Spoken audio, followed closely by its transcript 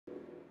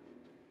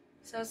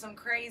So some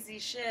crazy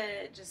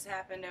shit just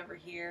happened over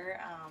here.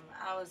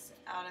 I was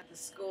out at the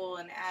school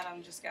and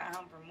Adam just got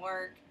home from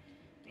work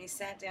and he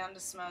sat down to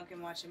smoke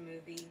and watch a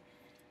movie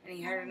and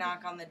he heard a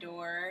knock on the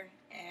door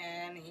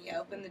and he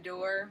opened the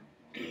door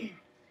and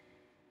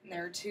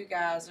there were two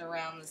guys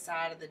around the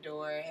side of the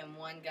door and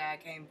one guy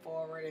came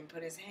forward and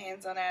put his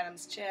hands on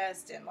Adam's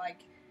chest and like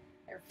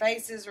their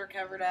faces were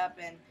covered up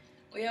and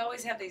we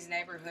always have these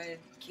neighborhood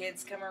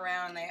kids come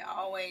around and they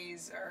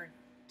always are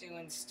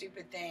doing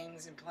stupid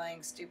things and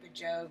playing stupid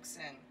jokes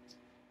and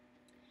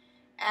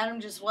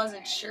Adam just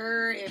wasn't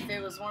sure if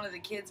it was one of the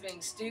kids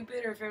being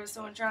stupid or if it was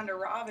someone trying to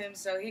rob him,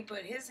 so he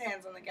put his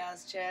hands on the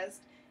guy's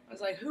chest and was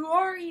like, "Who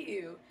are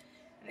you?"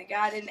 And the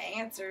guy didn't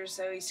answer,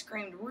 so he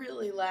screamed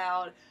really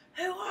loud,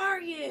 "Who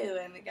are you?"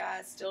 And the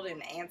guy still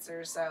didn't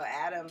answer, so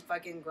Adam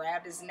fucking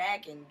grabbed his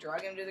neck and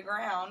drug him to the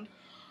ground.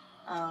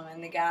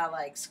 And the guy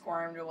like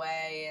squirmed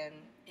away, and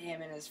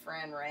him and his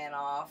friend ran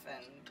off,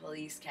 and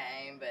police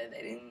came, but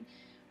they didn't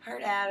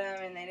hurt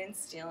Adam and they didn't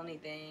steal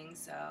anything,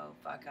 so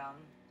fuck them.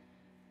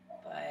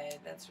 But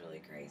that's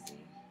really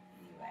crazy.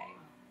 Anyway,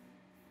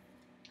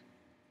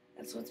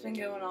 that's what's been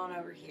going on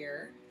over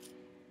here.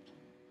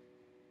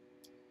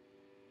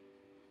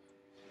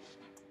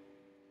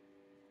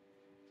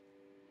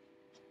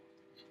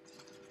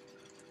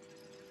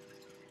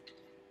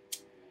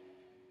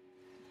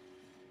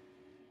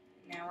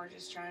 Now we're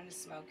just trying to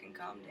smoke and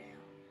calm down.